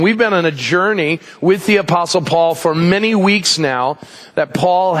We've been on a journey with the Apostle Paul for many weeks now, that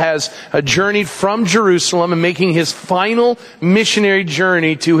Paul has journeyed from Jerusalem and making his final missionary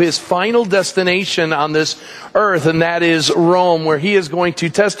journey to his final destination on this earth, and that is Rome, where he is going to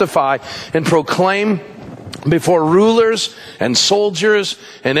testify and proclaim before rulers and soldiers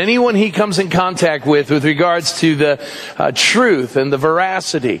and anyone he comes in contact with regards to the truth and the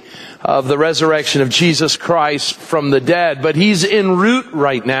veracity of the resurrection of Jesus Christ from the dead. But he's en route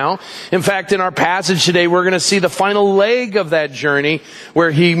right now. In fact, in our passage today, we're going to see the final leg of that journey, where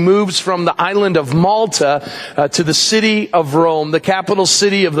he moves from the island of Malta to the city of Rome, the capital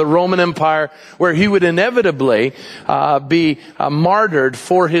city of the Roman Empire, where he would inevitably be martyred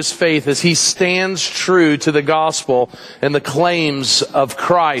for his faith as he stands true to the gospel and the claims of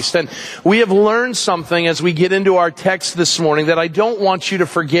Christ. And we have learned something as we get into our text this morning that I don't want you to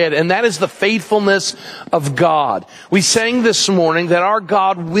forget, and that is the faithfulness of God. We sang this morning that our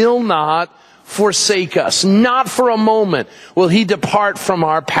God will not forsake us. Not for a moment will He depart from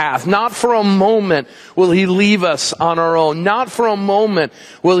our path. Not for a moment will He leave us on our own. Not for a moment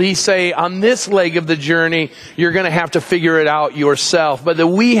will He say, on this leg of the journey, you're going to have to figure it out yourself. But that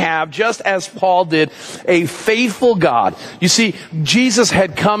we have, just as Paul did, a faithful God. You see, Jesus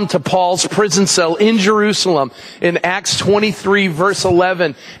had come to Paul's prison cell in Jerusalem in Acts 23 verse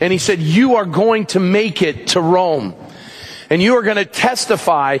 11, and He said, you are going to make it to Rome. And you are going to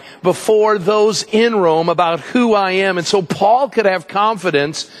testify before those in Rome about who I am. And so Paul could have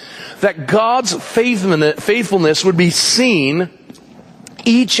confidence that God's faithfulness would be seen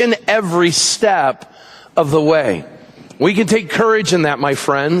each and every step of the way. We can take courage in that, my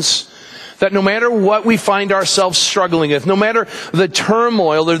friends. That no matter what we find ourselves struggling with, no matter the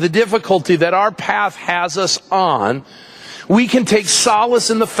turmoil or the difficulty that our path has us on, we can take solace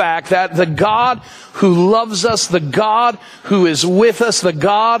in the fact that the God who loves us, the God who is with us, the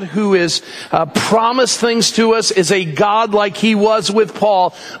God who has promised things to us is a God like He was with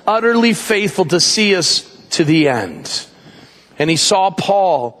Paul, utterly faithful to see us to the end. And He saw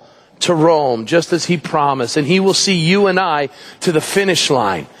Paul to Rome just as He promised, and He will see you and I to the finish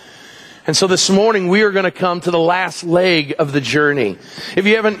line. And so this morning we are going to come to the last leg of the journey. If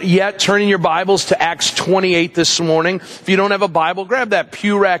you haven't yet, turn in your Bibles to Acts 28 this morning. If you don't have a Bible, grab that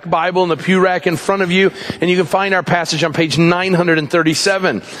pew rack Bible in the pew rack in front of you, and you can find our passage on page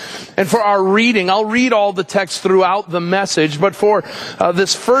 937. And for our reading, I'll read all the text throughout the message, but for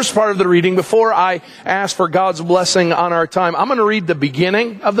this first part of the reading, before I ask for God's blessing on our time, I'm going to read the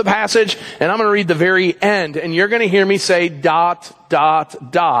beginning of the passage, and I'm going to read the very end, and you're going to hear me say ... in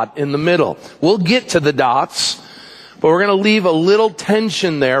the middle. We'll get to the dots, but we're going to leave a little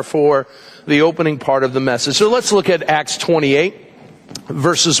tension there for the opening part of the message. So let's look at Acts 28,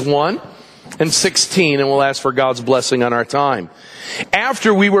 verses 1 and 16, and we'll ask for God's blessing on our time.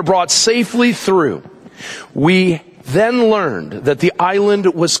 After we were brought safely through, we then learned that the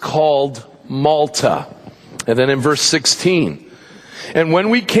island was called Malta. And then in verse 16, and when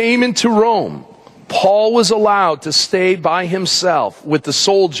we came into Rome, Paul was allowed to stay by himself with the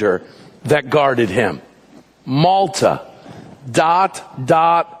soldier that guarded him. Malta, ...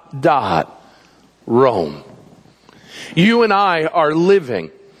 Rome. You and I are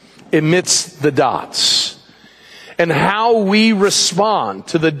living amidst the dots. And how we respond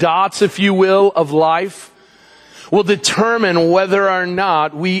to the dots, if you will, of life will determine whether or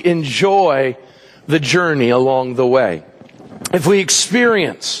not we enjoy the journey along the way. If we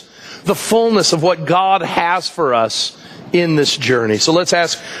experience the fullness of what God has for us in this journey. So let's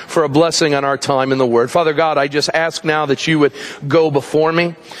ask for a blessing on our time in the Word. Father God, I just ask now that you would go before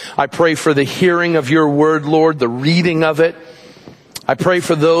me. I pray for the hearing of your Word, Lord, the reading of it. I pray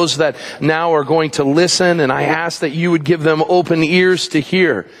for those that now are going to listen, and I ask that you would give them open ears to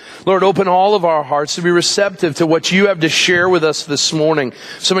hear. Lord, open all of our hearts to be receptive to what you have to share with us this morning.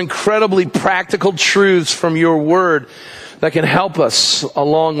 Some incredibly practical truths from your Word that can help us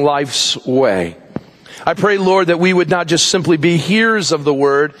along life's way. I pray, Lord, that we would not just simply be hearers of the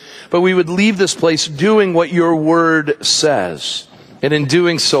Word, but we would leave this place doing what your Word says. And in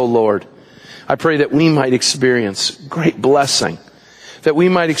doing so, Lord, I pray that we might experience great blessing, that we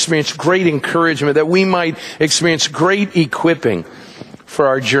might experience great encouragement, that we might experience great equipping for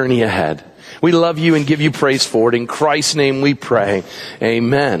our journey ahead. We love you and give you praise for it. In Christ's name we pray.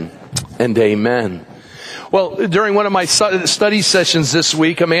 Amen and amen. Well, during one of my study sessions this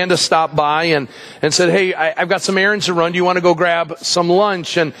week, Amanda stopped by and said, hey, I've got some errands to run. Do you want to go grab some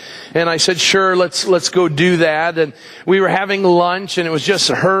lunch? And I said, sure, let's go do that. And we were having lunch, and it was just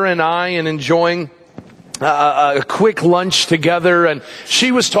her and I, and enjoying a quick lunch together. And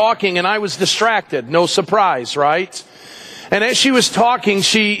she was talking, and I was distracted. No surprise, right? And as she was talking,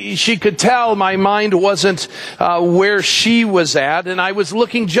 she could tell my mind wasn't where she was at. And I was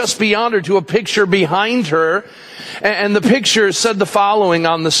looking just beyond her to a picture behind her. And the picture said the following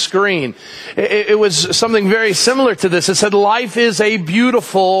on the screen. It was something very similar to this. It said, "Life is a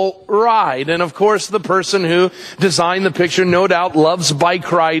beautiful ride." And of course, the person who designed the picture no doubt loves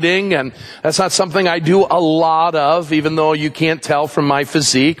bike riding. And that's not something I do a lot of, even though you can't tell from my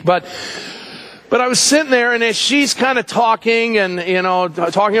physique. But I was sitting there, and as she's kind of talking and,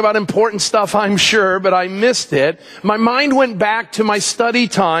 talking about important stuff, I'm sure, but I missed it, my mind went back to my study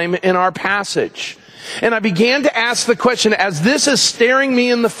time in our passage. And I began to ask the question, as this is staring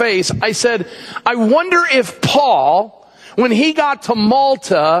me in the face, I said, I wonder if Paul, when he got to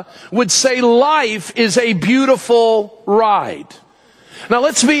Malta, would say life is a beautiful ride. Now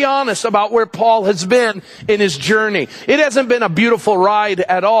let's be honest about where Paul has been in his journey. It hasn't been a beautiful ride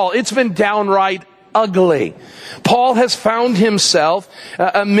at all. It's been downright ugly. Paul has found himself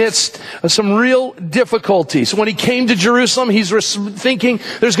amidst some real difficulties. When he came to Jerusalem, he's thinking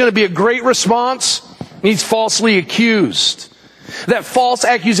there's going to be a great response. He's falsely accused. That false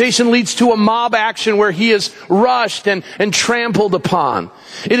accusation leads to a mob action where he is rushed and trampled upon.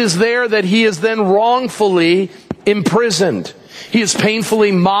 It is there that he is then wrongfully imprisoned. He is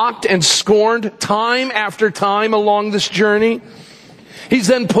painfully mocked and scorned time after time along this journey. He's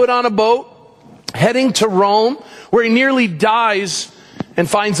then put on a boat, heading to Rome, where he nearly dies and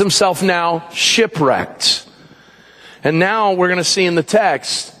finds himself now shipwrecked. And now we're going to see in the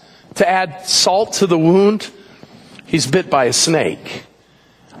text, to add salt to the wound, he's bit by a snake.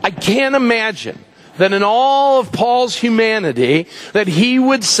 I can't imagine that in all of Paul's humanity, that he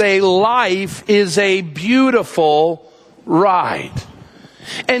would say life is a beautiful ride.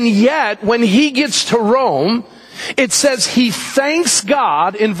 And yet, when he gets to Rome, it says he thanks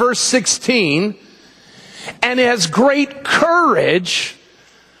God in verse 16 and has great courage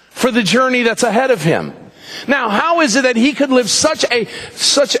for the journey that's ahead of him. Now, how is it that he could live such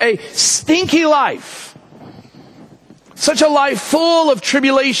a stinky life? Such a life full of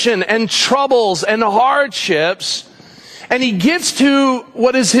tribulation and troubles and hardships, and he gets to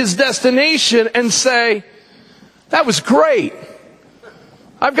what is his destination and say, that was great.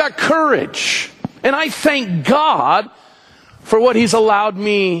 I've got courage. And I thank God for what he's allowed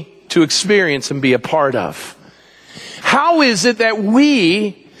me to experience and be a part of. How is it that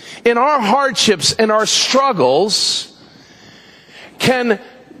we, in our hardships and our struggles, can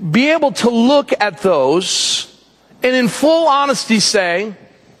be able to look at those and in full honesty say,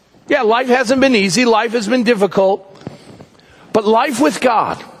 yeah, life hasn't been easy, life has been difficult, but life with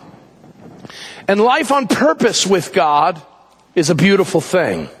God and life on purpose with God is a beautiful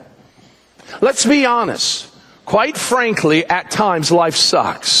thing. Let's be honest. Quite frankly, at times life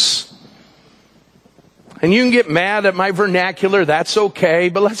sucks. And you can get mad at my vernacular, that's okay,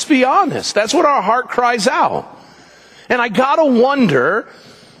 but let's be honest. That's what our heart cries out. And I gotta wonder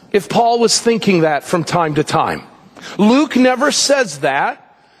if Paul was thinking that from time to time. Luke never says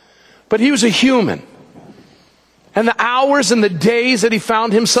that, but he was a human. And the hours and the days that he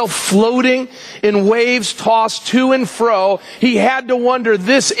found himself floating in waves tossed to and fro, he had to wonder,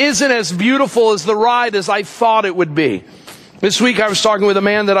 this isn't as beautiful as the ride as I thought it would be. This week I was talking with a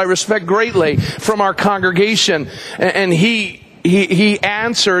man that I respect greatly from our congregation, and he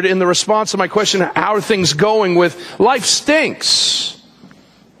answered in the response to my question, how are things going, with life stinks.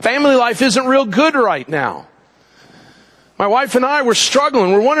 Family life isn't real good right now. My wife and I were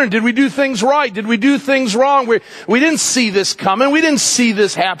struggling. We're wondering, did we do things right? Did we do things wrong? We didn't see this coming. We didn't see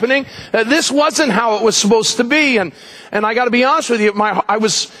this happening. This wasn't how it was supposed to be. And I got to be honest with you, I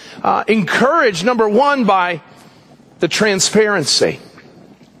was encouraged, number one, by the transparency.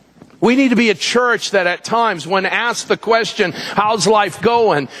 We need to be a church that at times, when asked the question, how's life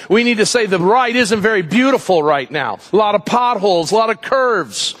going? We need to say the ride isn't very beautiful right now. A lot of potholes, a lot of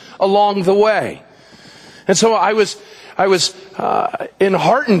curves along the way. And so I was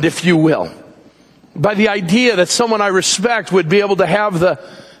enheartened, if you will, by the idea that someone I respect would be able to have the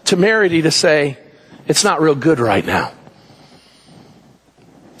temerity to say, it's not real good right now.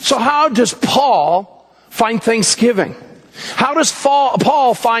 So how does Paul find thanksgiving? How does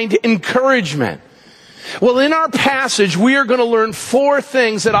Paul find encouragement? Well, in our passage, we are going to learn four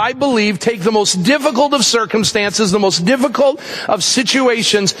things that I believe take the most difficult of circumstances, the most difficult of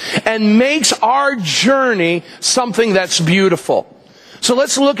situations, and makes our journey something that's beautiful. So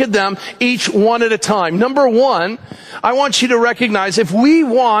let's look at them each one at a time. Number one, I want you to recognize, if we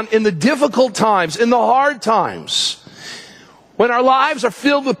want, in the difficult times, in the hard times, When our lives are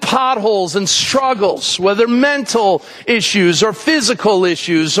filled with potholes and struggles, whether mental issues or physical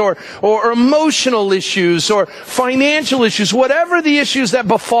issues or emotional issues or financial issues, whatever the issues that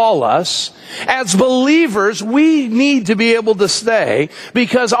befall us, as believers, we need to be able to stay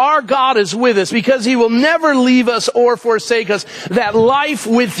because our God is with us, because He will never leave us or forsake us. That life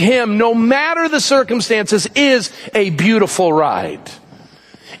with Him, no matter the circumstances, is a beautiful ride.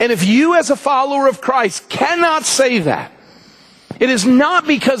 And if you as a follower of Christ cannot say that, it is not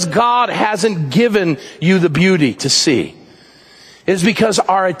because God hasn't given you the beauty to see. It is because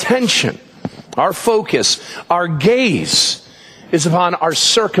our attention, our focus, our gaze is upon our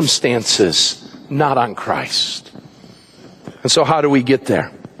circumstances, not on Christ. And so how do we get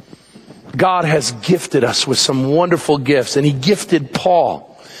there? God has gifted us with some wonderful gifts, and He gifted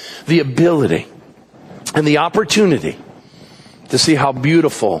Paul the ability and the opportunity to see how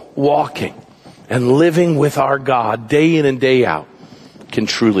beautiful walking and living with our God day in and day out can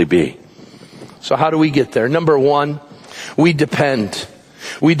truly be. So how do we get there? Number one, we depend.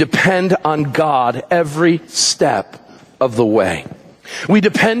 We depend on God every step of the way. We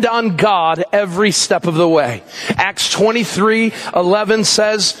depend on God every step of the way. Acts 23:11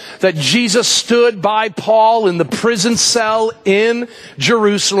 says that Jesus stood by Paul in the prison cell in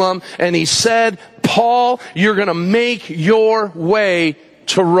Jerusalem, and He said, Paul, you're going to make your way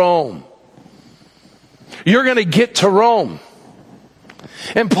to Rome. You're going to get to Rome.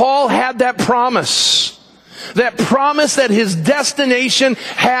 And Paul had that promise that his destination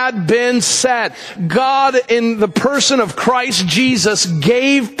had been set. God, in the person of Christ Jesus,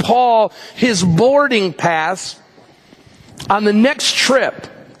 gave Paul his boarding pass on the next trip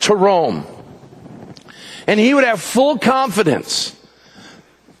to Rome. And he would have full confidence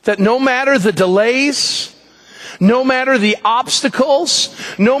that no matter the delays, no matter the obstacles,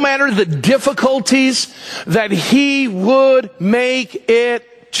 no matter the difficulties, that he would make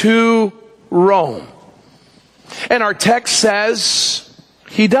it to Rome. And our text says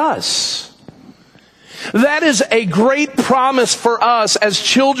he does. That is a great promise for us as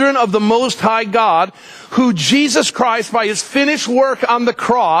children of the Most High God, who Jesus Christ, by His finished work on the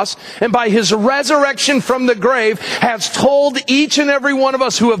cross and by His resurrection from the grave, has told each and every one of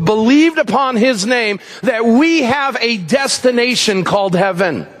us who have believed upon His name that we have a destination called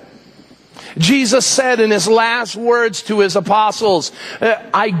heaven. Jesus said in His last words to His apostles,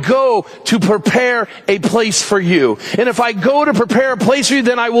 I go to prepare a place for you. And if I go to prepare a place for you,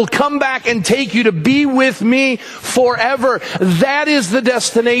 then I will come back and take you to be with me forever. That is the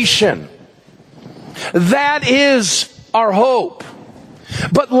destination. That is our hope.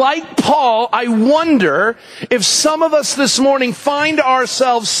 But like Paul, I wonder if some of us this morning find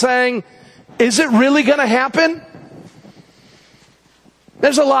ourselves saying, is it really going to happen?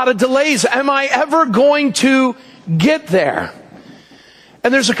 There's a lot of delays. Am I ever going to get there?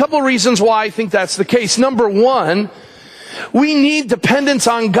 And there's a couple reasons why I think that's the case. Number one, we need dependence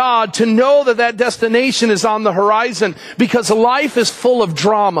on God to know that that destination is on the horizon, because life is full of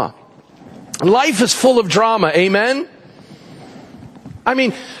drama. Life is full of drama. Amen? I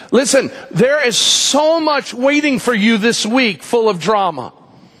mean, listen, there is so much waiting for you this week full of drama.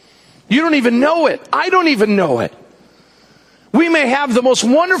 You don't even know it. I don't even know it. We may have the most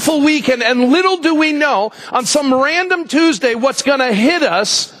wonderful weekend, and little do we know on some random Tuesday what's going to hit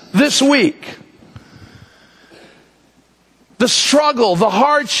us this week. The struggle, the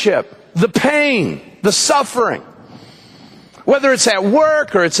hardship, the pain, the suffering. Whether it's at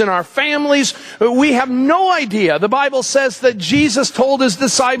work or it's in our families, we have no idea. The Bible says that Jesus told His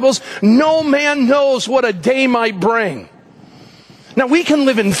disciples, no man knows what a day might bring. Now we can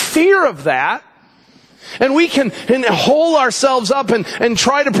live in fear of that. And we can hold ourselves up and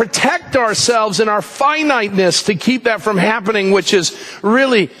try to protect ourselves in our finiteness to keep that from happening, which is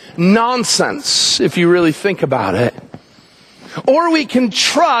really nonsense if you really think about it. Or we can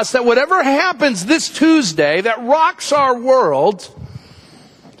trust that whatever happens this Tuesday that rocks our world,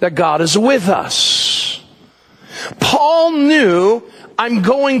 that God is with us. Paul knew, I'm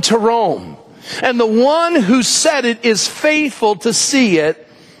going to Rome. And the one who said it is faithful to see it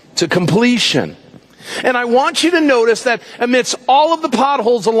to completion. And I want you to notice that amidst all of the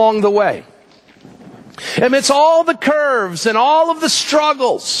potholes along the way, amidst all the curves and all of the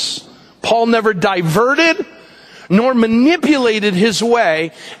struggles, Paul never diverted nor manipulated his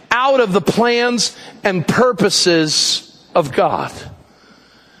way out of the plans and purposes of God.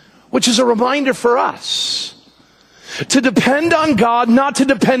 Which is a reminder for us to depend on God, not to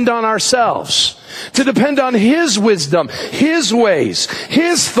depend on ourselves. To depend on His wisdom, His ways,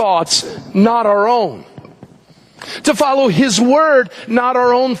 His thoughts, not our own. To follow His word, not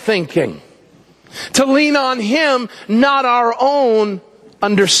our own thinking. To lean on Him, not our own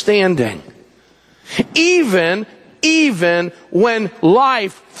understanding. Even when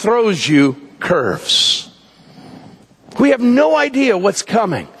life throws you curves. We have no idea what's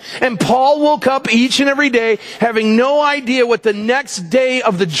coming. And Paul woke up each and every day having no idea what the next day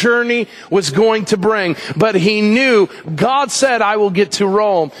of the journey was going to bring. But he knew God said, I will get to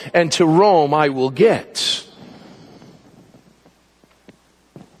Rome, and to Rome I will get.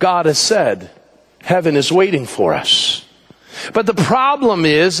 God has said, heaven is waiting for us. But the problem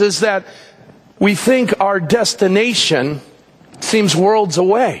is that we think our destination seems worlds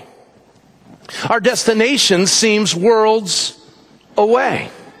away. Our destination seems worlds away.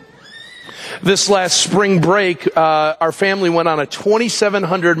 This last spring break, our family went on a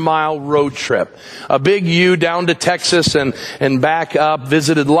 2,700-mile road trip. A big U down to Texas and back up,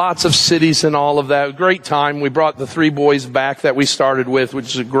 visited lots of cities and all of that. Great time. We brought the 3 boys back that we started with,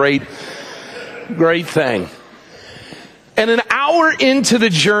 which is a great thing. And an hour into the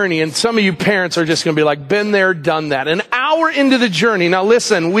journey, and some of you parents are just going to be like, been there, done that. An hour into the journey. Now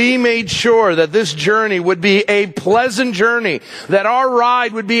listen, we made sure that this journey would be a pleasant journey, that our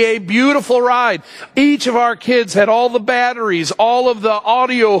ride would be a beautiful ride. Each of our kids had all the batteries, all of the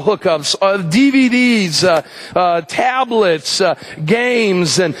audio hookups, DVDs, tablets,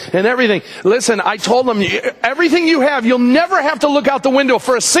 games, and everything. Listen, I told them, everything you have, you'll never have to look out the window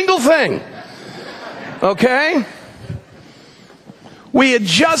for a single thing. Okay? We had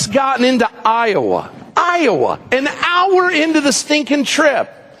just gotten into Iowa, an hour into the stinking trip.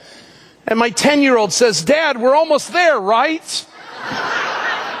 And my 10-year-old says, Dad, we're almost there, right?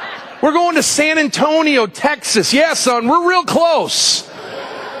 We're going to San Antonio, Texas. Yeah, son, we're real close.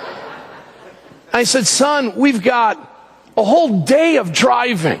 I said, son, we've got a whole day of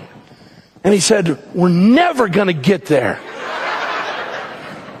driving. And he said, we're never going to get there.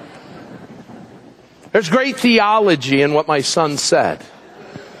 There's great theology in what my son said.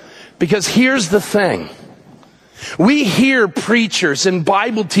 Because here's the thing. We hear preachers and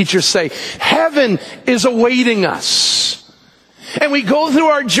Bible teachers say, heaven is awaiting us. And we go through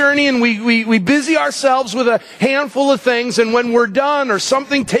our journey and we busy ourselves with a handful of things. And when we're done or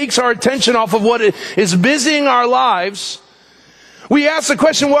something takes our attention off of what is busying our lives, we ask the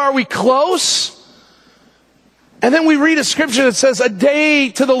question, well, are we close? And then we read a scripture that says a day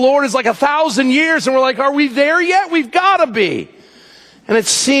to the Lord is like 1,000 years. And we're like, are we there yet? We've got to be. And it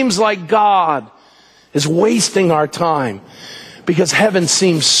seems like God is wasting our time because heaven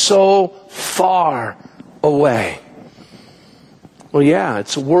seems so far away. Well, yeah,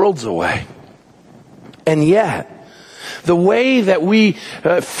 it's worlds away. And yet, the way that we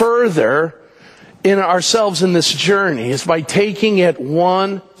further in ourselves in this journey is by taking it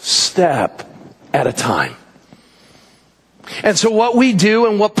one step at a time. And so what we do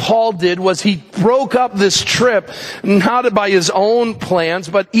and what Paul did was he broke up this trip, not by his own plans,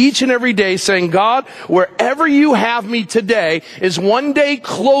 but each and every day saying, God, wherever you have me today is one day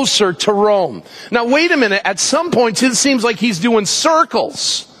closer to Rome. Now wait a minute, at some points it seems like he's doing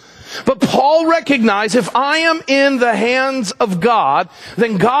circles. But Paul recognized if I am in the hands of God,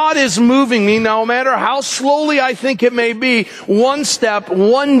 then God is moving me, no matter how slowly I think it may be, one step,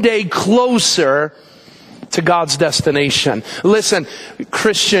 one day closer to God's destination. Listen,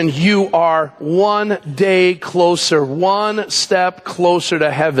 Christian, you are one day closer, one step closer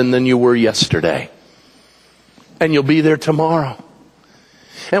to heaven than you were yesterday. And you'll be there tomorrow.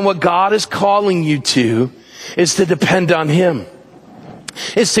 And what God is calling you to is to depend on Him.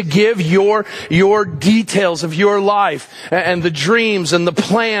 Is to give your details of your life and the dreams and the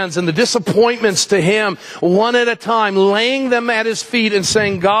plans and the disappointments to Him one at a time, laying them at His feet and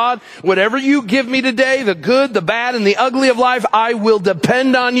saying, God, whatever you give me today, the good, the bad, and the ugly of life, I will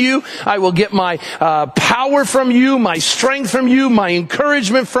depend on you. I will get my power from you, my strength from you, my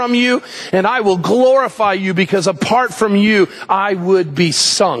encouragement from you, and I will glorify you because apart from you, I would be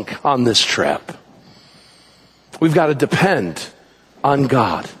sunk on this trip. We've got to depend on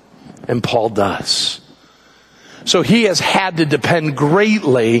God. And Paul does. So he has had to depend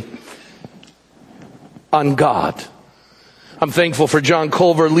greatly on God. I'm thankful for John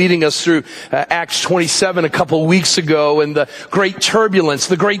Culver leading us through Acts 27 a couple weeks ago and the great turbulence,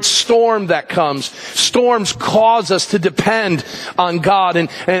 the great storm that comes. Storms cause us to depend on God.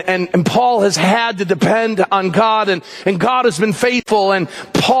 And Paul has had to depend on God and God has been faithful. And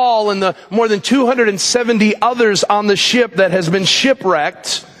Paul and the more than 270 others on the ship that has been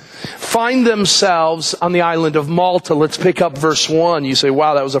shipwrecked find themselves on the island of Malta. Let's pick up verse 1. You say,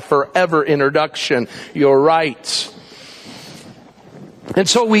 wow, that was a forever introduction. You're right. And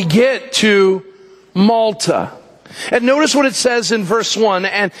so we get to Malta. And notice what it says in verse 1.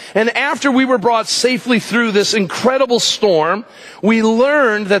 And after we were brought safely through this incredible storm, we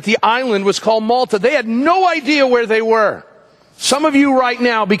learned that the island was called Malta. They had no idea where they were. Some of you right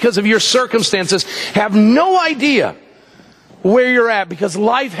now, because of your circumstances, have no idea where you're at because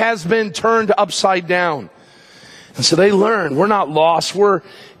life has been turned upside down. And so they learn, we're not lost, we're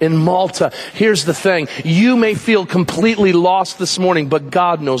in Malta. Here's the thing, you may feel completely lost this morning, but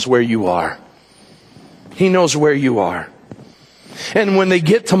God knows where you are. He knows where you are. And when they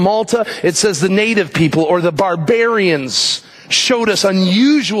get to Malta, it says the native people or the barbarians showed us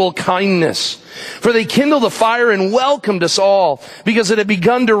unusual kindness. For they kindled a fire and welcomed us all, because it had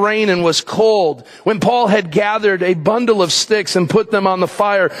begun to rain and was cold. When Paul had gathered a bundle of sticks and put them on the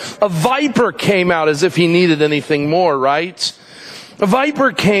fire, a viper came out, as if he needed anything more, right? A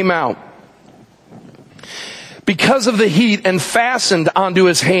viper came out because of the heat and fastened onto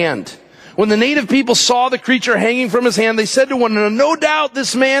his hand. When the native people saw the creature hanging from his hand, they said to one another, no doubt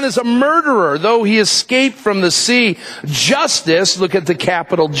this man is a murderer, though he escaped from the sea. Justice, look at the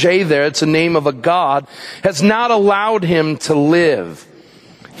capital J there, it's the name of a god, has not allowed him to live.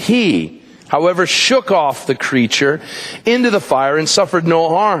 He, however, shook off the creature into the fire and suffered no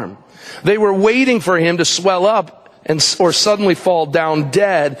harm. They were waiting for him to swell up or suddenly fall down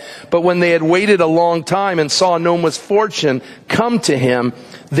dead. But when they had waited a long time and saw no misfortune come to him,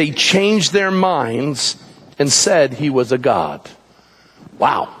 they changed their minds and said he was a god.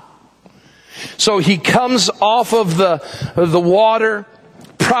 Wow. So he comes off of the water,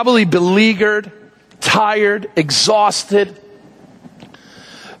 probably beleaguered, tired, exhausted.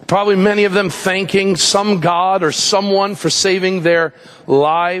 Probably many of them thanking some god or someone for saving their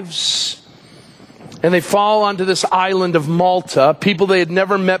lives. And they fall onto this island of Malta, people they had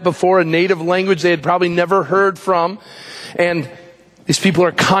never met before, a native language they had probably never heard from. And these people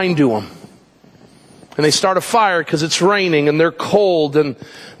are kind to them. And they start a fire because it's raining and they're cold, and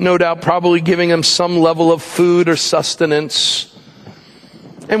no doubt probably giving them some level of food or sustenance.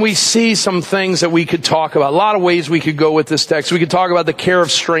 And we see some things that we could talk about. A lot of ways we could go with this text. We could talk about the care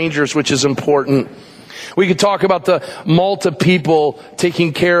of strangers, which is important. We could talk about the Malta people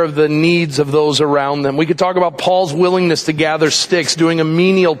taking care of the needs of those around them. We could talk about Paul's willingness to gather sticks, doing a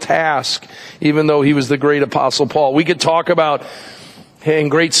menial task, even though he was the great apostle Paul. We could talk about, in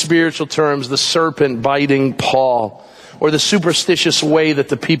great spiritual terms, the serpent biting Paul, or the superstitious way that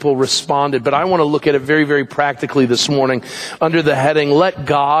the people responded. But I want to look at it very, very practically this morning under the heading, let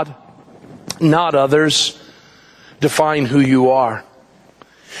God, not others, define who you are.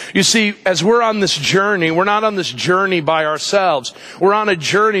 You see, as we're on this journey, we're not on this journey by ourselves. We're on a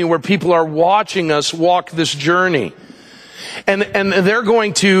journey where people are watching us walk this journey. And they're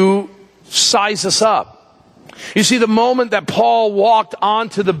going to size us up. You see, the moment that Paul walked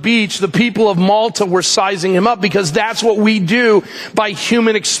onto the beach, the people of Malta were sizing him up, because that's what we do by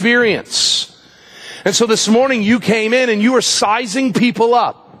human experience. And so this morning you came in and you were sizing people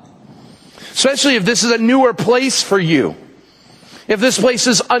up. Especially if this is a newer place for you. If this place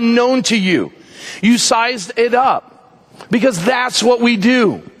is unknown to you, you sized it up. Because that's what we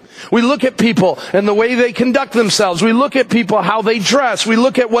do. We look at people and the way they conduct themselves. We look at people, how they dress. We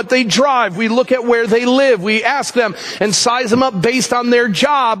look at what they drive. We look at where they live. We ask them and size them up based on their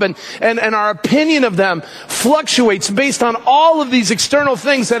job. And our opinion of them fluctuates based on all of these external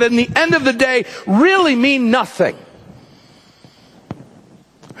things that in the end of the day really mean nothing.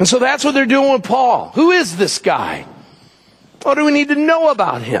 And so that's what they're doing with Paul. Who is this guy? What do we need to know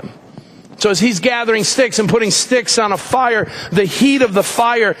about him? So as he's gathering sticks and putting sticks on a fire, the heat of the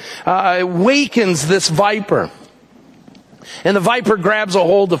fire awakens this viper. And the viper grabs a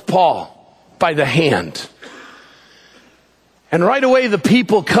hold of Paul by the hand. And right away the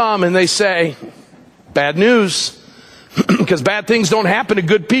people come and they say, bad news. Because bad things don't happen to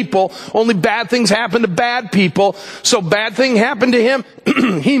good people. Only bad things happen to bad people. So bad thing happened to him.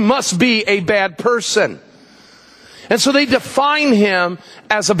 He must be a bad person. And so they define him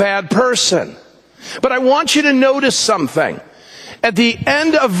as a bad person. But I want you to notice something. At the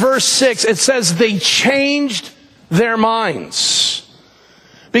end of verse 6, it says they changed their minds.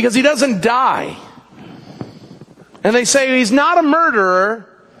 Because he doesn't die. And they say he's not a murderer,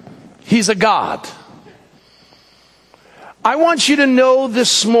 he's a god. I want you to know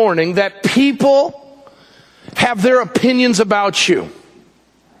this morning that people have their opinions about you.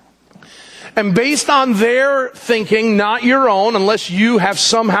 And based on their thinking, not your own, unless you have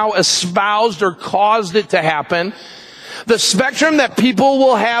somehow espoused or caused it to happen, the spectrum that people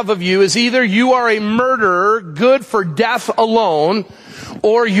will have of you is either you are a murderer, good for death alone,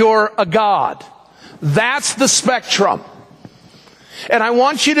 or you're a god. That's the spectrum. And I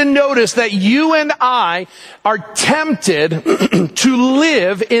want you to notice that you and I are tempted to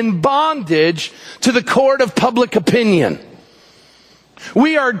live in bondage to the court of public opinion.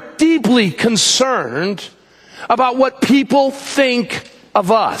 We are deeply concerned about what people think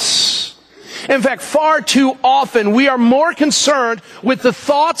of us. In fact, far too often we are more concerned with the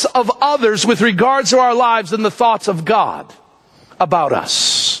thoughts of others with regards to our lives than the thoughts of God about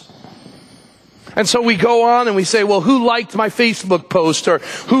us. And so we go on and we say, well, who liked my Facebook post, or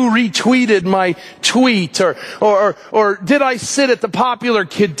who retweeted my tweet, or did I sit at the popular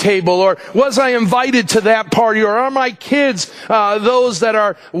kid table, or was I invited to that party, or are my kids those that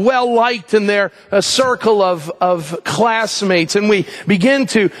are well liked in their circle of classmates? And we begin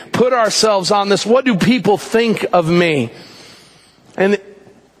to put ourselves on this. What do people think of me? And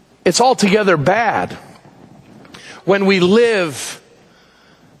it's altogether bad when we live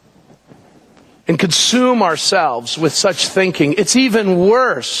and consume ourselves with such thinking. It's even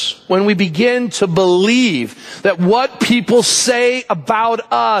worse when we begin to believe that what people say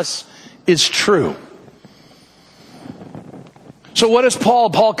about us is true. So what does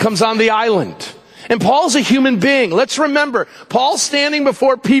Paul? Paul comes on the island. And Paul's a human being. Let's remember, Paul's standing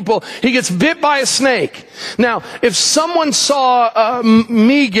before people. He gets bit by a snake. Now, if someone saw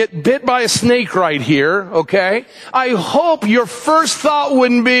me get bit by a snake right here, okay, I hope your first thought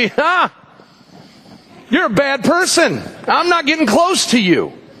wouldn't be, you're a bad person. I'm not getting close to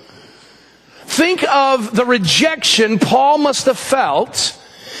you. Think of the rejection Paul must have felt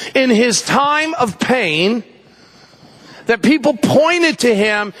in his time of pain, that people pointed to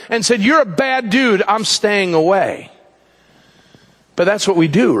him and said, you're a bad dude, I'm staying away. But that's what we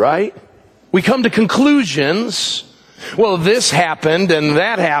do, right? We come to conclusions. Well, this happened and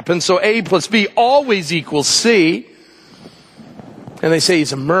that happened, so A plus B always equals C. And they say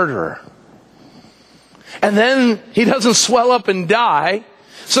he's a murderer. And then he doesn't swell up and die.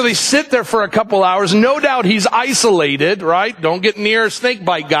 So they sit there for a couple hours. No doubt he's isolated, right? Don't get near a snake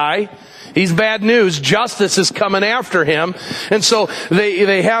bite guy. He's bad news. Justice is coming after him. And so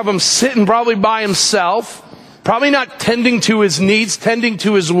they have him sitting probably by himself, probably not tending to his needs, tending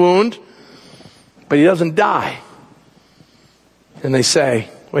to his wound. But he doesn't die. And they say,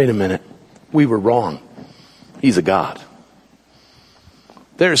 wait a minute, we were wrong. He's a god.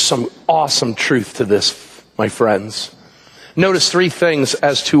 There's some awesome truth to this, my friends. Notice three things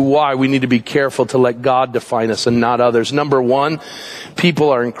as to why we need to be careful to let God define us and not others. Number one,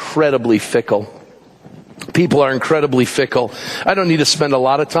 people are incredibly fickle. People are incredibly fickle. I don't need to spend a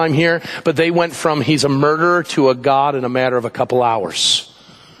lot of time here, but they went from he's a murderer to a god in a matter of a couple hours.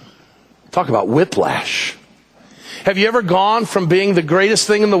 Talk about whiplash. Have you ever gone from being the greatest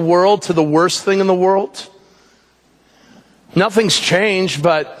thing in the world to the worst thing in the world? Nothing's changed,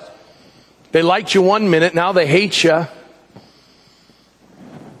 but they liked you 1 minute, now they hate you.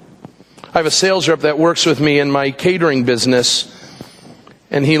 I have a sales rep that works with me in my catering business,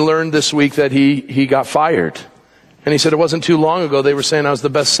 and he learned this week that he got fired. And he said it wasn't too long ago they were saying I was the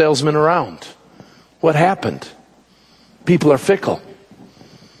best salesman around. What happened? People are fickle.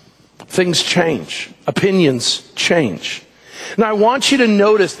 Things change. Opinions change. Now I want you to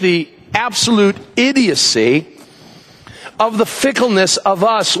notice the absolute idiocy of the fickleness of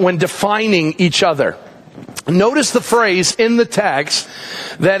us when defining each other. Notice the phrase in the text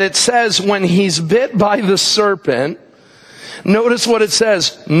that it says when he's bit by the serpent. Notice what it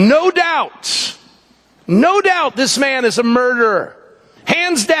says. No doubt this man is a murderer.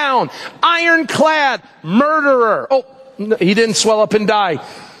 Hands down, ironclad murderer. Oh, he didn't swell up and die.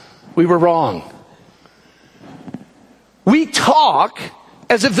 We were wrong. We talk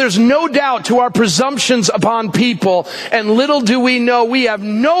as if there's no doubt to our presumptions upon people, and little do we know, we have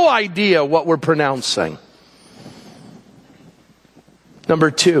no idea what we're pronouncing.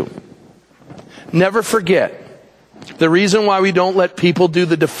 Number two, never forget, the reason why we don't let people do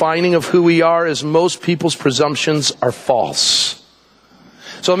the defining of who we are is most people's presumptions are false.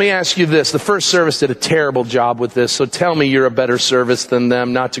 So let me ask you this. The first service did a terrible job with this, so tell me you're a better service than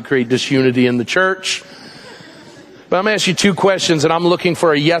them, not to create disunity in the church. But I'm going to ask you two questions, and I'm looking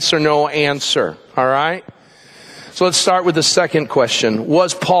for a yes or no answer. All right? So let's start with the second question.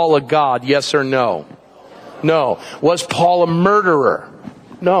 Was Paul a god? Yes or no? No. Was Paul a murderer?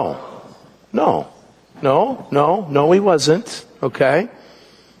 No. No, he wasn't. Okay?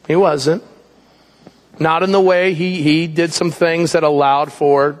 He wasn't. Not in the way he did some things that allowed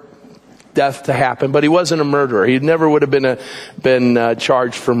for death to happen, but he wasn't a murderer. He never would have been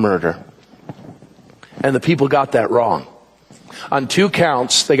charged for murder. And the people got that wrong. On 2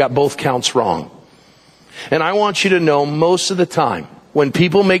 counts, they got both counts wrong. And I want you to know most of the time, when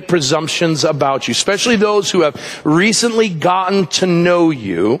people make presumptions about you, especially those who have recently gotten to know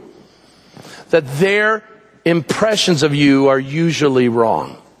you, that their impressions of you are usually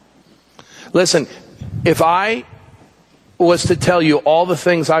wrong. Listen, if I was to tell you all the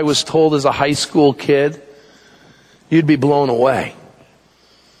things I was told as a high school kid, you'd be blown away.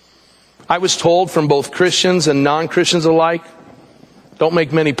 I was told from both Christians and non-Christians alike, don't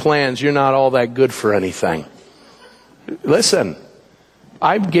make many plans, you're not all that good for anything. Listen,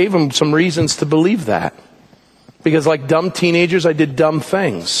 I gave them some reasons to believe that. Because like dumb teenagers, I did dumb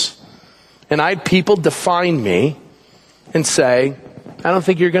things. And I had people define me and say, I don't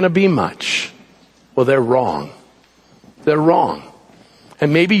think you're going to be much. Well, they're wrong. They're wrong.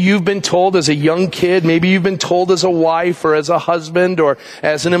 And maybe you've been told as a young kid, maybe you've been told as a wife or as a husband or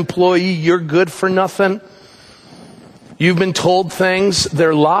as an employee, you're good for nothing. You've been told things,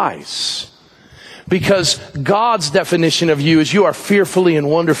 they're lies. Because God's definition of you is you are fearfully and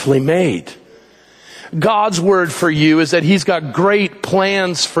wonderfully made. God's word for you is that He's got great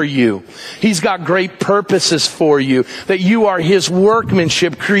plans for you. He's got great purposes for you. That you are His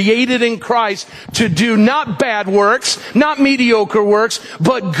workmanship, created in Christ to do not bad works, not mediocre works,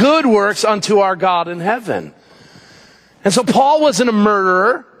 but good works unto our God in heaven. And so Paul wasn't a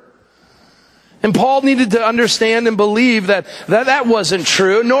murderer. And Paul needed to understand and believe that wasn't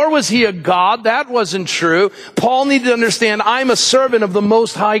true. Nor was he a god. That wasn't true. Paul needed to understand, I'm a servant of the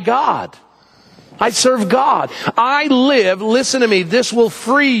Most High God. I serve God. I live, listen to me, this will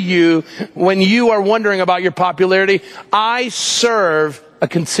free you when you are wondering about your popularity. I serve a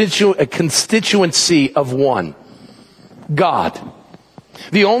constituency of one. God.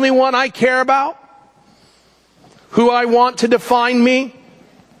 The only one I care about, who I want to define me,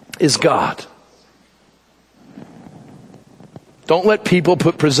 is God. Don't let people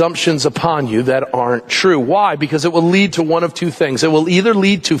put presumptions upon you that aren't true. Why? Because it will lead to one of two things. It will either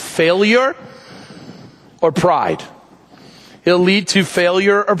lead to failure or pride. It'll lead to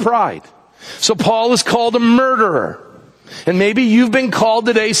failure or pride. So Paul is called a murderer. And maybe you've been called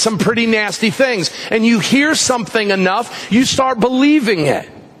today some pretty nasty things. And you hear something enough, you start believing it.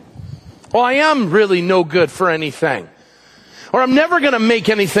 Well, I am really no good for anything. Or I'm never going to make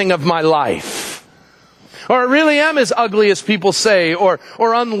anything of my life. Or I really am as ugly as people say, or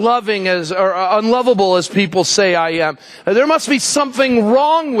unloving or unlovable as people say I am. There must be something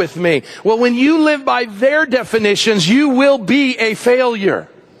wrong with me. Well, when you live by their definitions, you will be a failure.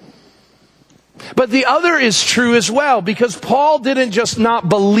 But the other is true as well, because Paul didn't just not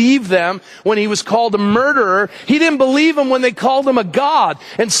believe them when he was called a murderer. He didn't believe them when they called him a god.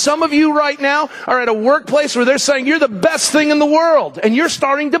 And some of you right now are at a workplace where they're saying you're the best thing in the world, and you're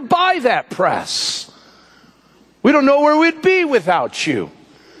starting to buy that press. We don't know where we'd be without you.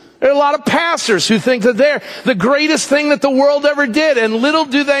 There are a lot of pastors who think that they're the greatest thing that the world ever did. And little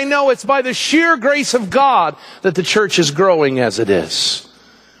do they know it's by the sheer grace of God that the church is growing as it is.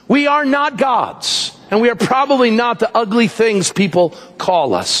 We are not gods. And we are probably not the ugly things people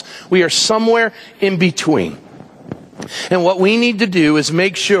call us. We are somewhere in between. And what we need to do is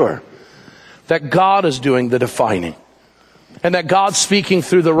make sure that God is doing the defining. And that God's speaking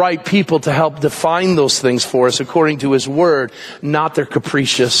through the right people to help define those things for us according to His Word, not their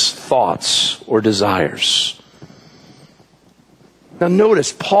capricious thoughts or desires. Now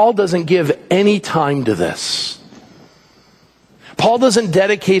notice, Paul doesn't give any time to this. Paul doesn't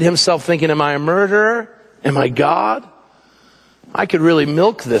dedicate himself thinking, am I a murderer? Am I God? I could really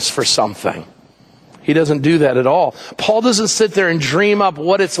milk this for something. He doesn't do that at all. Paul doesn't sit there and dream up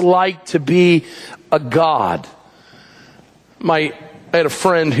what it's like to be a god. I had a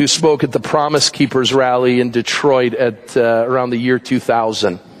friend who spoke at the Promise Keepers rally in Detroit at around the year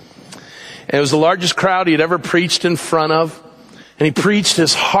 2000. And it was the largest crowd he had ever preached in front of. And he preached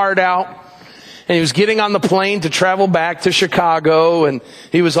his heart out. And he was getting on the plane to travel back to Chicago. And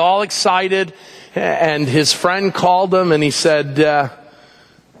he was all excited. And his friend called him and he said,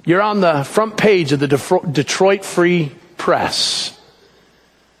 you're on the front page of the Detroit Free Press.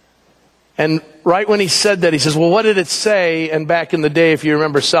 And right when he said that, he says, well, what did it say? And back in the day, if you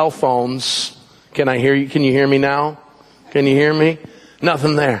remember cell phones, can I hear you? Can you hear me now? Can you hear me?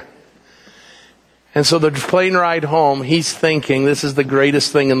 Nothing there. And so the plane ride home, he's thinking, this is the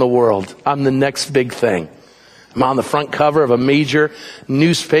greatest thing in the world. I'm the next big thing. I'm on the front cover of a major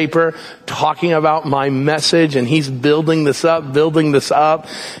newspaper talking about my message, and he's building this up,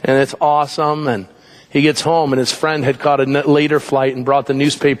 and it's awesome. And he gets home, and his friend had caught a later flight and brought the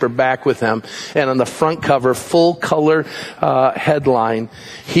newspaper back with him. And on the front cover, full color headline,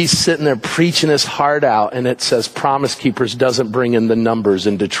 he's sitting there preaching his heart out, and it says, Promise Keepers doesn't bring in the numbers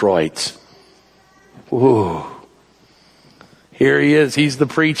in Detroit. Ooh. Here he is. He's the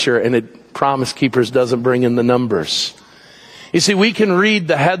preacher, and Promise Keepers doesn't bring in the numbers. You see, we can read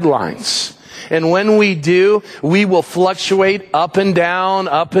the headlines. And when we do, we will fluctuate up and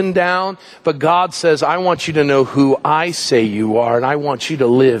down. But God says, I want you to know who I say you are, and I want you to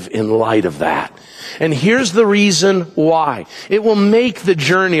live in light of that. And here's the reason why. It will make the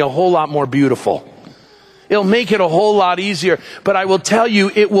journey a whole lot more beautiful. It'll make it a whole lot easier. But I will tell you,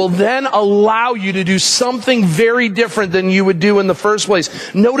 it will then allow you to do something very different than you would do in the first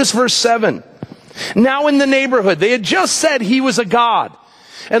place. Notice verse 7. Now in the neighborhood, they had just said he was a god.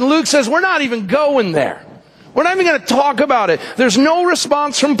 And Luke says, we're not even going there. We're not even going to talk about it. There's no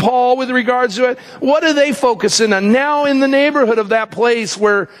response from Paul with regards to it. What are they focusing on? Now in the neighborhood of that place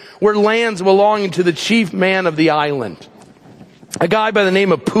where lands belonging to the chief man of the island. A guy by the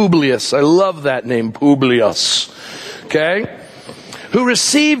name of Publius. I love that name, Publius. Okay? Who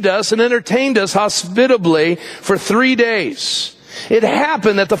received us and entertained us hospitably for 3 days. It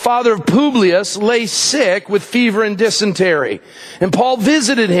happened that the father of Publius lay sick with fever and dysentery. And Paul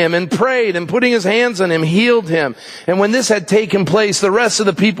visited him and prayed, and putting his hands on him, healed him. And when this had taken place, the rest of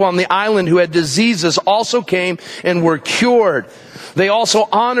the people on the island who had diseases also came and were cured. They also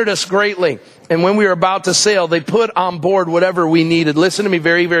honored us greatly. And when we were about to sail, they put on board whatever we needed. Listen to me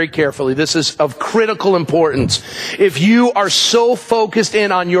very, very carefully. This is of critical importance. If you are so focused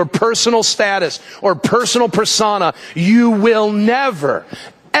in on your personal status or personal persona, you will never,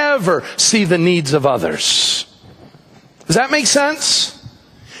 ever see the needs of others. Does that make sense?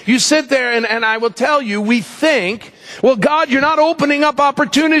 You sit there and I will tell you, we think, well, God, you're not opening up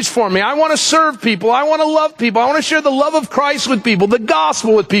opportunities for me. I want to serve people. I want to love people. I want to share the love of Christ with people, the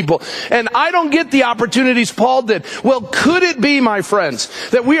gospel with people. And I don't get the opportunities Paul did. Well, could it be, my friends,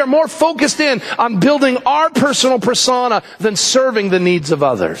 that we are more focused in on building our personal persona than serving the needs of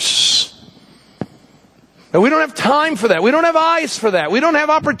others? Now, we don't have time for that. We don't have eyes for that. We don't have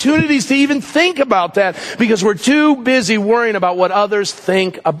opportunities to even think about that because we're too busy worrying about what others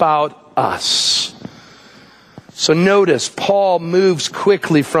think about us. So notice, Paul moves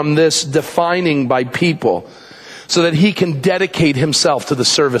quickly from this defining by people so that he can dedicate himself to the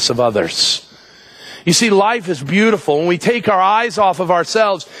service of others. You see, life is beautiful when we take our eyes off of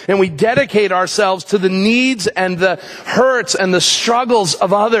ourselves and we dedicate ourselves to the needs and the hurts and the struggles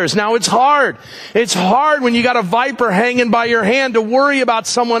of others. Now, it's hard. It's hard when you got a viper hanging by your hand to worry about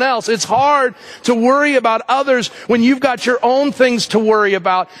someone else. It's hard to worry about others when you've got your own things to worry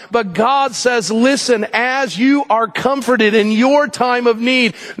about. But God says, listen, as you are comforted in your time of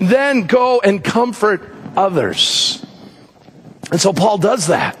need, then go and comfort others. And so Paul does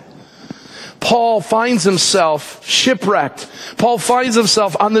that. Paul finds himself shipwrecked. Paul finds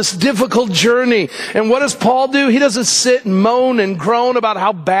himself on this difficult journey. And what does Paul do? He doesn't sit and moan and groan about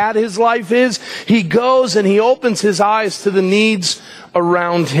how bad his life is. He goes and he opens his eyes to the needs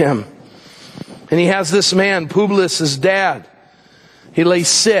around him. And he has this man, Publius' dad. He lays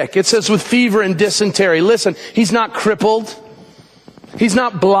sick. It says with fever and dysentery. Listen, he's not crippled. He's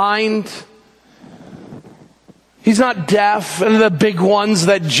not blind. He's not deaf, and the big ones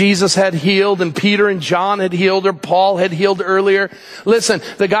that Jesus had healed and Peter and John had healed or Paul had healed earlier. Listen,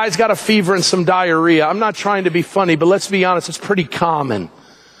 the guy's got a fever and some diarrhea. I'm not trying to be funny, but let's be honest, it's pretty common.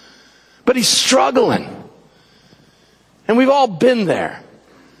 But he's struggling. And we've all been there.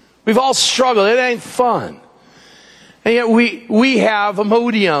 We've all struggled. It ain't fun. And yet we have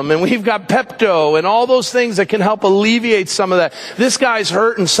Imodium and we've got Pepto and all those things that can help alleviate some of that. This guy's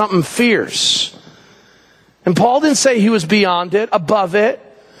hurting something fierce. And Paul didn't say he was beyond it, above it.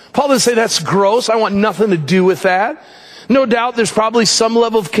 Paul didn't say that's gross. I want nothing to do with that. No doubt there's probably some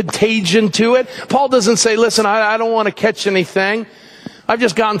level of contagion to it. Paul doesn't say, listen, I don't want to catch anything. I've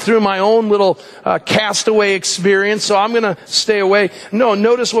just gone through my own little castaway experience, so I'm going to stay away. No,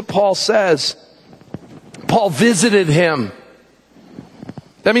 notice what Paul says. Paul visited him.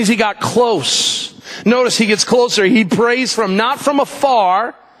 That means he got close. Notice he gets closer. He prays from, not from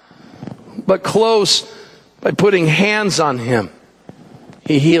afar, but close. By putting hands on him,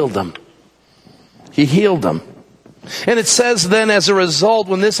 he healed them. He healed them. And it says then as a result,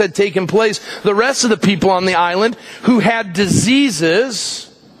 when this had taken place, the rest of the people on the island who had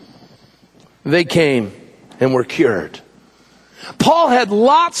diseases, they came and were cured. Paul had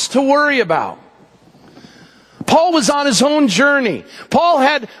lots to worry about. Paul was on his own journey. Paul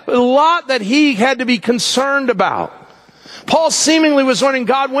had a lot that he had to be concerned about. Paul seemingly was wondering,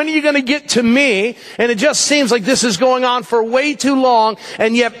 God, when are you going to get to me? And it just seems like this is going on for way too long.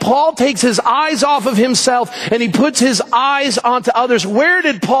 And yet Paul takes his eyes off of himself and he puts his eyes onto others. Where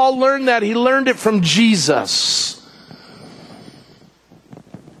did Paul learn that? He learned it from Jesus.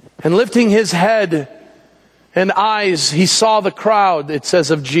 And lifting his head And eyes, he saw the crowd, it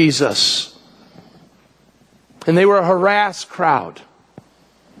says, of Jesus. And they were a harassed crowd.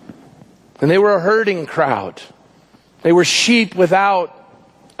 And they were a hurting crowd. They were sheep without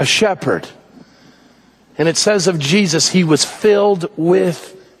a shepherd. And it says of Jesus, he was filled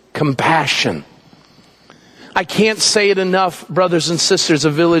with compassion. I can't say it enough, brothers and sisters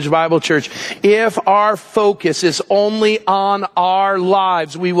of Village Bible Church. If our focus is only on our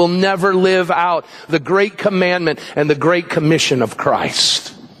lives, we will never live out the great commandment and the great commission of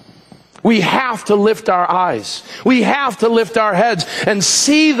Christ. We have to lift our eyes. We have to lift our heads and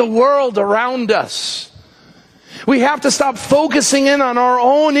see the world around us. We have to stop focusing in on our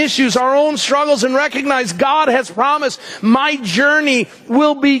own issues, our own struggles, and recognize God has promised my journey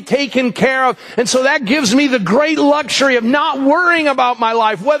will be taken care of. And so that gives me the great luxury of not worrying about my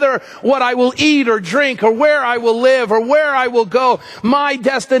life, whether what I will eat or drink or where I will live or where I will go. My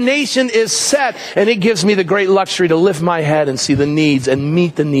destination is set, and it gives me the great luxury to lift my head and see the needs and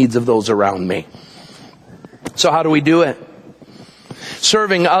meet the needs of those around me. So how do we do it?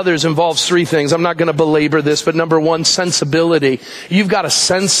 Serving others involves three things. I'm not going to belabor this, but number one, sensibility. You've got to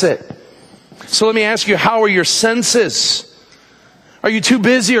sense it. So let me ask you, how are your senses? Are you too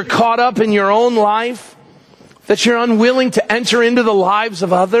busy or caught up in your own life that you're unwilling to enter into the lives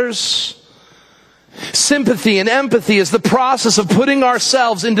of others? Sympathy and empathy is the process of putting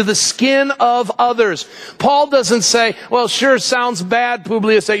ourselves into the skin of others. Paul doesn't say, well, sure, sounds bad,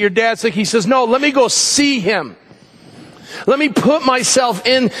 Publius, that your dad's sick. He says, no, let me go see him. Let me put myself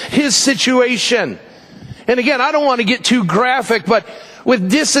in his situation. And again, I don't want to get too graphic, but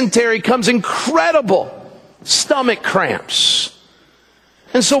with dysentery comes incredible stomach cramps.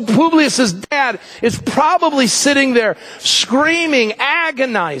 And so Publius' dad is probably sitting there screaming,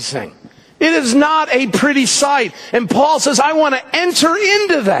 agonizing. It is not a pretty sight. And Paul says, I want to enter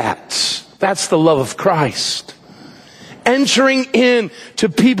into that. That's the love of Christ. Entering in to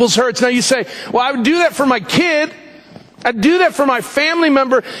people's hurts. Now you say, well, I would do that for my kid. I'd do that for my family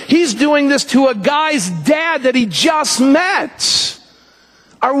member. He's doing this to a guy's dad that he just met.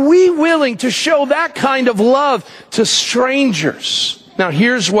 Are we willing to show that kind of love to strangers? Now,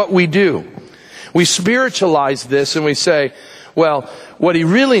 here's what we do. We spiritualize this and we say, well, what he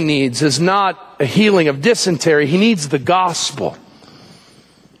really needs is not a healing of dysentery. He needs the gospel.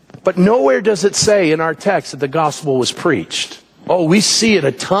 But nowhere does it say in our text that the gospel was preached. Oh, we see it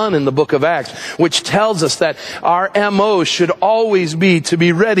a ton in the book of Acts, which tells us that our MO should always be to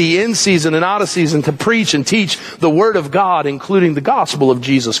be ready in season and out of season to preach and teach the Word of God, including the gospel of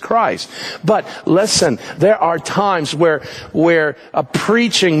Jesus Christ. But listen, there are times where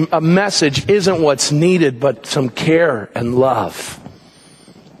preaching a message isn't what's needed, but some care and love.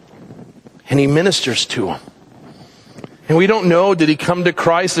 And he ministers to them. And we don't know, did he come to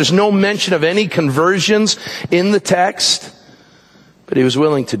Christ? There's no mention of any conversions in the text. But he was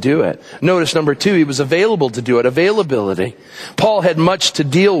willing to do it. Notice number two, he was available to do it. Availability. Paul had much to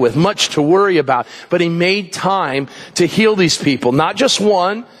deal with, much to worry about, but he made time to heal these people. Not just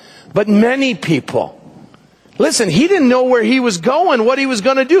one, but many people. Listen, he didn't know where he was going, what he was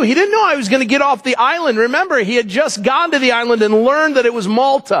going to do. He didn't know I was going to get off the island. Remember, he had just gone to the island and learned that it was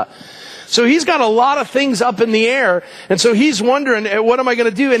Malta. So he's got a lot of things up in the air. And so he's wondering, what am I going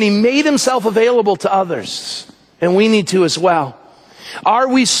to do? And he made himself available to others. And we need to as well. Are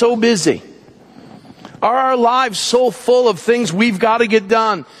we so busy? Are our lives so full of things we've got to get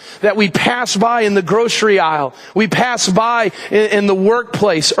done that we pass by in the grocery aisle, we pass by in the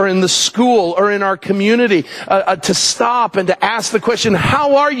workplace or in the school or in our community to stop and to ask the question,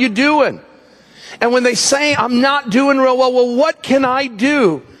 how are you doing? And when they say, I'm not doing real well, what can I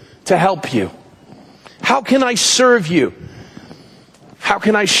do to help you? How can I serve you? How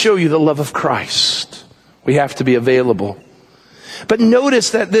can I show you the love of Christ? We have to be available. But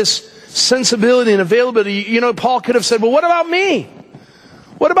notice that this sensibility and availability, Paul could have said, well, what about me?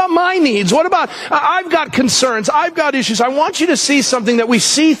 What about my needs? What about, I've got concerns, I've got issues. I want you to see something that we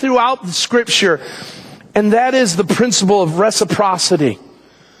see throughout the Scripture, and that is the principle of reciprocity.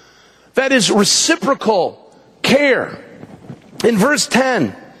 That is reciprocal care. In verse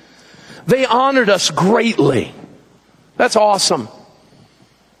 10, they honored us greatly. That's awesome.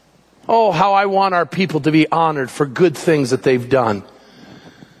 Oh, how I want our people to be honored for good things that they've done.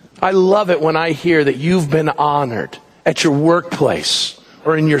 I love it when I hear that you've been honored at your workplace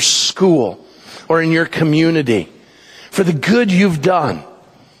or in your school or in your community for the good you've done.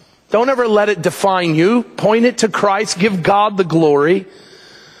 Don't ever let it define you. Point it to Christ. Give God the glory.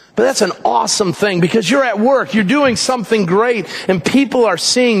 But that's an awesome thing because you're at work. You're doing something great and people are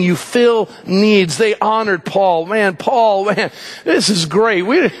seeing you fill needs. They honored Paul. Man, this is great.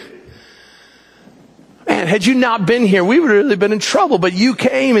 Man, had you not been here, we would have really been in trouble. But you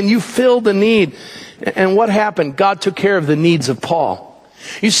came and you filled the need. And what happened? God took care of the needs of Paul.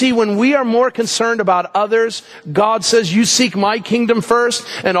 You see, when we are more concerned about others, God says, you seek my kingdom first,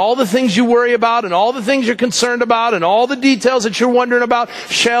 and all the things you worry about, and all the things you're concerned about, and all the details that you're wondering about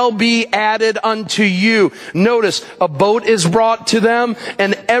shall be added unto you. Notice, a boat is brought to them,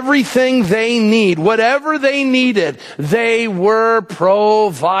 and everything they need, whatever they needed, they were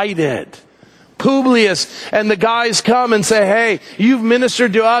provided. Publius and the guys come and say, hey, you've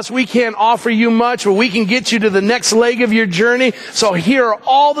ministered to us. We can't offer you much, but we can get you to the next leg of your journey. So here are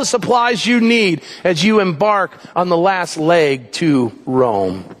all the supplies you need as you embark on the last leg to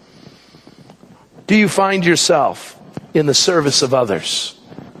Rome. Do you find yourself in the service of others?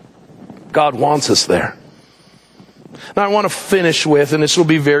 God wants us there. Now I want to finish with, and this will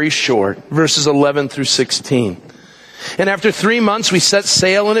be very short, verses 11 through 16. And after 3 months, we set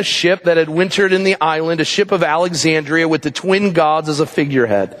sail in a ship that had wintered in the island, a ship of Alexandria with the twin gods as a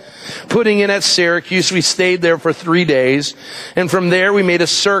figurehead. Putting in at Syracuse, we stayed there for 3 days. And from there, we made a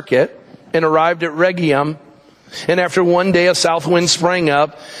circuit and arrived at Rhegium. And after 1 day, a south wind sprang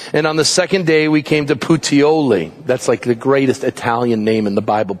up. And on the second day, we came to Puteoli. That's like the greatest Italian name in the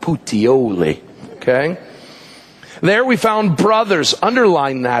Bible, Puteoli. Okay? There we found brothers.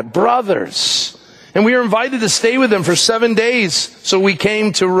 Underline that, brothers. And we were invited to stay with them for 7 days. So we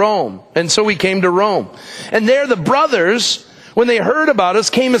came to Rome. And there the brothers, when they heard about us,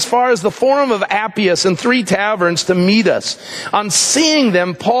 came as far as the Forum of Appius and 3 taverns to meet us. On seeing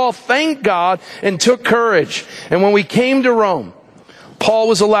them, Paul thanked God and took courage. And when we came to Rome, Paul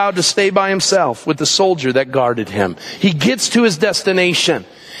was allowed to stay by himself with the soldier that guarded him. He gets to his destination.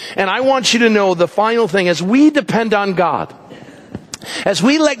 And I want you to know the final thing, as we depend on God, as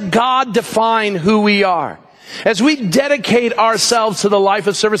we let God define who we are, as we dedicate ourselves to the life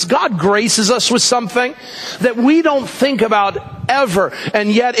of service, God graces us with something that we don't think about ever.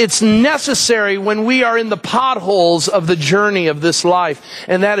 And yet it's necessary when we are in the potholes of the journey of this life.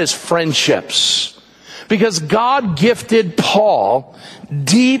 And that is friendships. Because God gifted Paul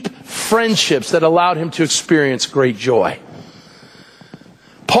deep friendships that allowed him to experience great joy.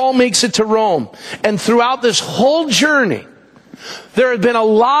 Paul makes it to Rome. And throughout this whole journey, there have been a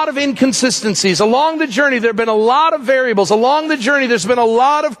lot of inconsistencies. Along the journey, there have been a lot of variables. Along the journey, there's been a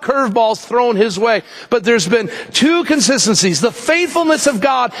lot of curveballs thrown his way. But there's been 2 consistencies: the faithfulness of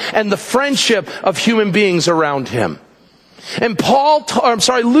God and the friendship of human beings around him. And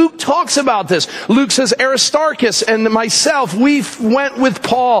Luke talks about this. Luke says, Aristarchus and myself, we went with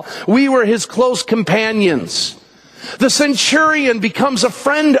Paul. We were his close companions. The centurion becomes a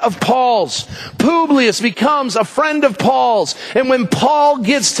friend of Paul's. Publius becomes a friend of Paul's. And when Paul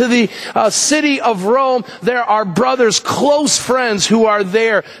gets to the city of Rome, there are brothers, close friends, who are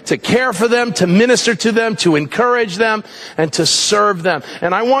there to care for them, to minister to them, to encourage them, and to serve them.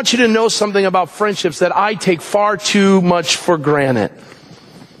 And I want you to know something about friendships that I take far too much for granted.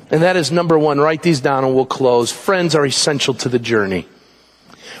 And that is, number 1, write these down and we'll close. Friends are essential to the journey.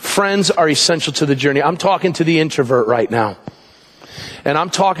 Friends are essential to the journey. I'm talking to the introvert right now. And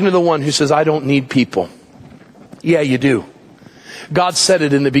I'm talking to the one who says, I don't need people. Yeah, you do. God said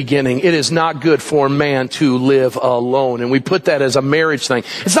it in the beginning. It is not good for man to live alone. And we put that as a marriage thing.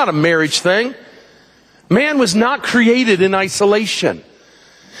 It's not a marriage thing. Man was not created in isolation.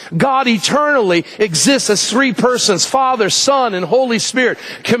 God eternally exists as 3 persons, Father, Son, and Holy Spirit.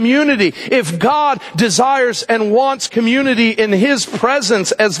 Community. If God desires and wants community in His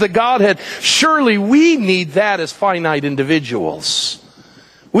presence as the Godhead, surely we need that as finite individuals.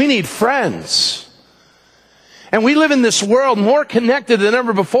 We need friends. And we live in this world more connected than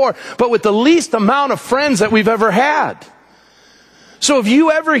ever before, but with the least amount of friends that we've ever had. So if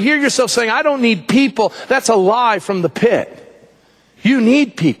you ever hear yourself saying, I don't need people, that's a lie from the pit. You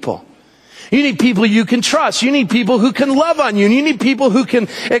need people. You need people you can trust. You need people who can love on you. You need people who can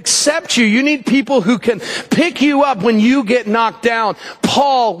accept you. You need people who can pick you up when you get knocked down.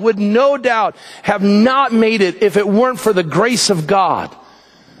 Paul would no doubt have not made it if it weren't for the grace of God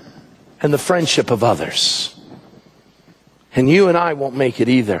and the friendship of others. And you and I won't make it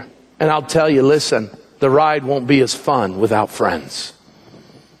either. And I'll tell you, listen, the ride won't be as fun without friends.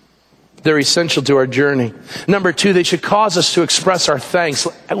 They're essential to our journey. Number 2, they should cause us to express our thanks.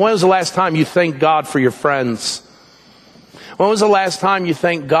 When was the last time you thanked God for your friends? When was the last time you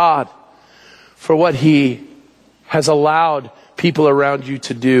thanked God for what He has allowed people around you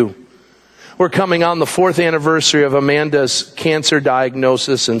to do? We're coming on the 4th anniversary of Amanda's cancer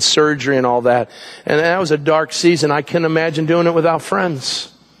diagnosis and surgery and all that. And that was a dark season. I can't imagine doing it without friends.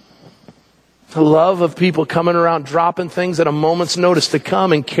 The love of people coming around, dropping things at a moment's notice to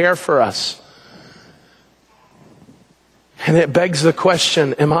come and care for us. And it begs the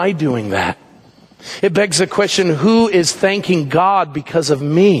question, am I doing that? It begs the question, who is thanking God because of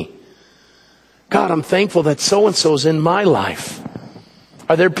me? God, I'm thankful that so-and-so's in my life.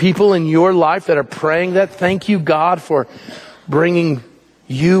 Are there people in your life that are praying that? Thank you, God, for bringing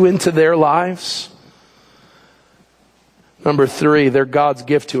you into their lives. Number 3, they're God's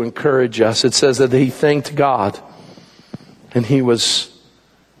gift to encourage us. It says that he thanked God and he was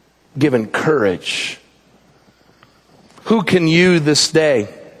given courage. Who can you this day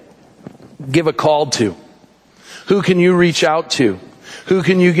give a call to? Who can you reach out to? Who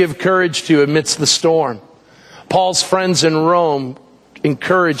can you give courage to amidst the storm? Paul's friends in Rome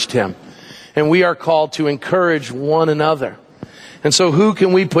encouraged him, and we are called to encourage one another. And so who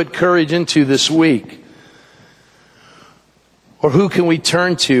can we put courage into this week? Or who can we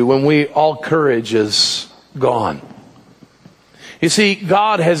turn to when all courage is gone? You see,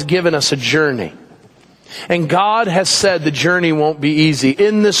 God has given us a journey. And God has said the journey won't be easy.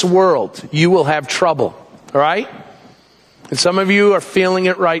 In this world, you will have trouble. All right? And some of you are feeling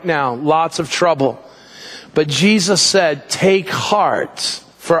it right now. Lots of trouble. But Jesus said, take heart,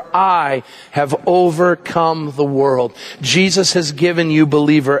 for I have overcome the world. Jesus has given you,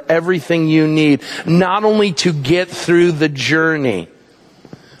 believer, everything you need, not only to get through the journey,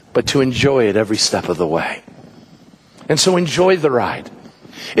 but to enjoy it every step of the way. And so enjoy the ride.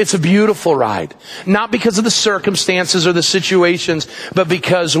 It's a beautiful ride. Not because of the circumstances or the situations, but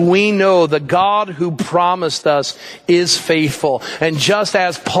because we know the God who promised us is faithful. And just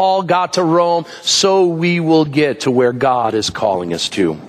as Paul got to Rome, so we will get to where God is calling us to.